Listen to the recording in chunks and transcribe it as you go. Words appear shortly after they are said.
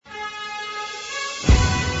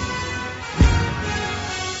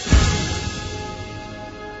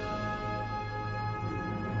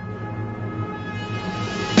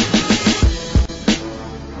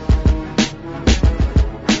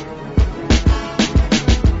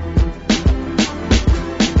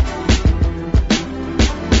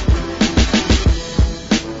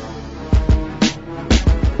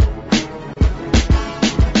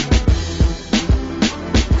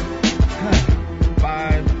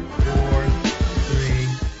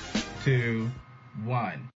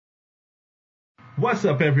What's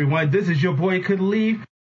up, everyone? This is your boy Khalif.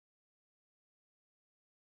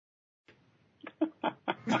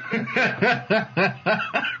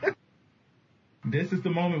 This is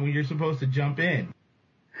the moment when you're supposed to jump in.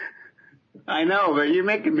 I know, but you're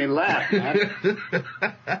making me laugh, man.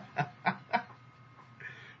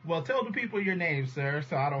 Well, tell the people your name, sir,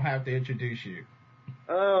 so I don't have to introduce you.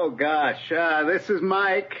 Oh, gosh. This is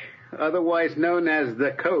Mike, otherwise known as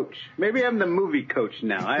the coach. Maybe I'm the movie coach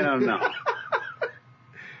now. I don't know.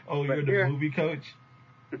 Oh, you're the movie coach?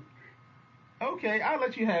 Okay, I'll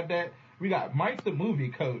let you have that. We got Mike the movie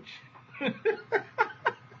coach.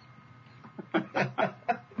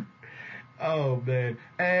 Oh, man.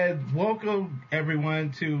 And welcome,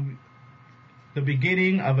 everyone, to the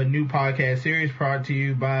beginning of a new podcast series brought to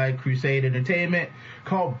you by Crusade Entertainment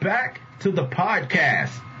called Back to the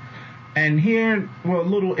Podcast. And here, well, a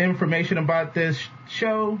little information about this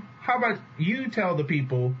show. How about you tell the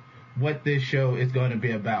people what this show is going to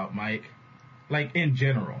be about, Mike? Like, in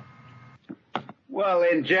general. Well,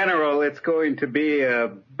 in general, it's going to be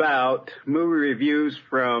about movie reviews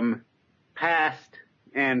from past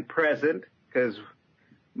and present, because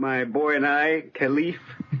my boy and I, Khalif,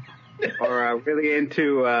 are really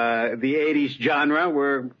into the 80s genre.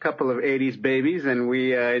 We're a couple of 80s babies, and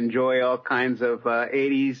we enjoy all kinds of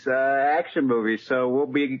 80s action movies. So we'll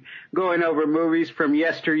be going over movies from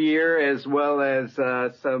yesteryear as well as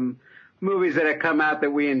some movies that have come out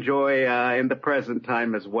that we enjoy in the present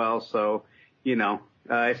time as well. So, you know,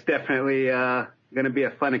 it's definitely going to be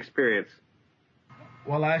a fun experience.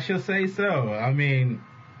 Well, I shall say so. I mean,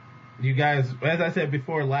 you guys, as I said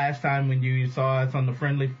before, last time when you saw us on the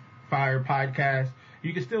Friendly Fire podcast,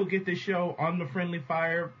 you can still get this show on the Friendly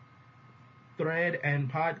Fire thread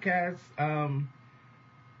and podcast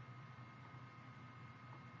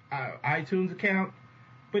iTunes account.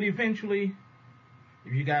 But eventually,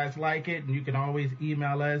 if you guys like it, you can always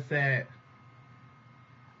email us at,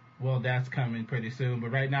 well, that's coming pretty soon. But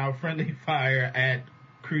right now,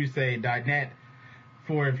 friendlyfire@crusade.net.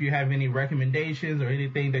 For if you have any recommendations or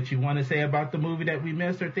anything that you want to say about the movie that we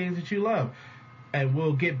missed or things that you love. And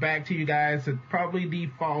we'll get back to you guys at probably the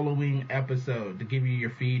following episode to give you your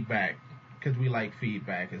feedback, because we like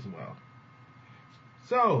feedback as well.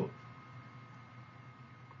 So,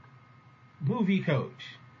 movie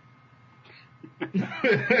coach.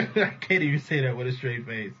 I can't even say that with a straight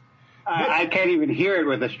face. I can't even hear it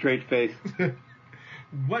with a straight face.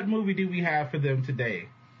 What movie do we have for them today?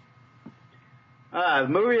 The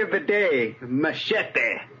movie of the day,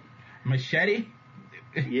 Machete. Machete?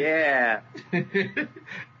 Yeah.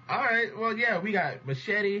 All right. Well, yeah, we got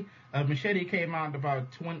Machete. Machete came out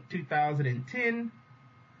about 2010.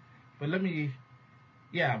 But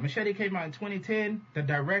Machete came out in 2010. The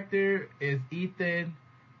director is Ethan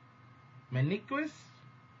Maniquis.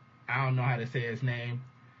 I don't know how to say his name.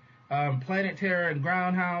 Planet Terror and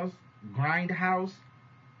Grindhouse.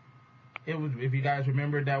 It was, if you guys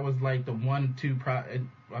remember, that was like the 1 to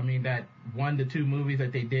 2 movies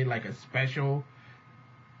that they did like a special.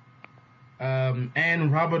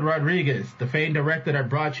 And Robert Rodriguez, the famed director that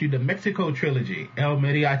brought you the Mexico trilogy, El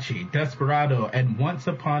Mariachi, Desperado, and Once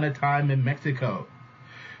Upon a Time in Mexico.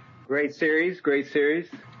 Great series.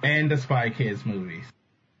 And the Spy Kids movies.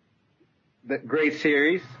 Great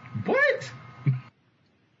series. What?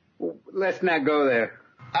 Let's not go there.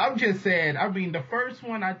 I'm just saying, the first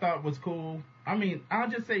one I thought was cool. I'll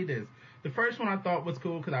just say this. The first one I thought was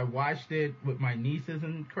cool because I watched it with my nieces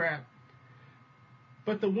and crap.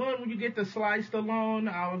 But the one when you get the Sly Stallone,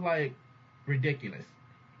 I was like, ridiculous.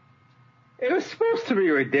 It was supposed to be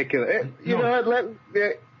ridiculous. You know what? Let's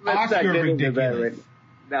Oscar not get ridiculous. Into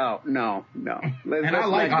that No. And I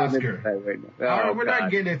like Oscar. We're God. not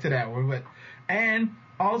getting into that one. And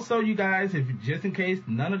also, you guys, just in case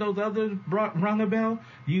none of those others rung a bell,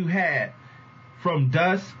 you had From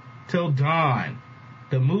Dusk Till Dawn,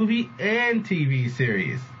 the movie and TV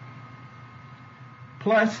series.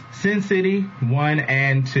 Plus Sin City 1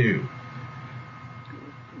 and 2.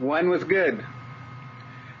 1 was good.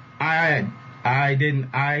 I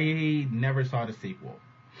never saw the sequel.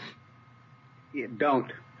 Yeah,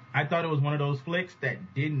 don't. I thought it was one of those flicks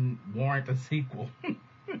that didn't warrant a sequel.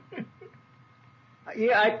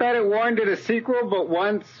 Yeah, I thought it warranted a sequel, but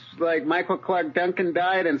once like Michael Clark Duncan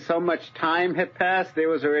died and so much time had passed, it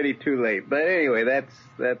was already too late. But anyway, that's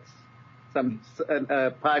some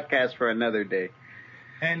podcast for another day.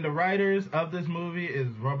 And the writers of this movie is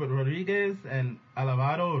Robert Rodriguez and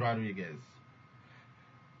Alvaro Rodriguez.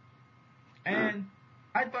 And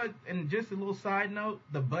I thought, and just a little side note,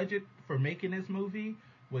 the budget for making this movie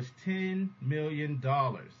was $10 million.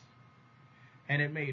 And it made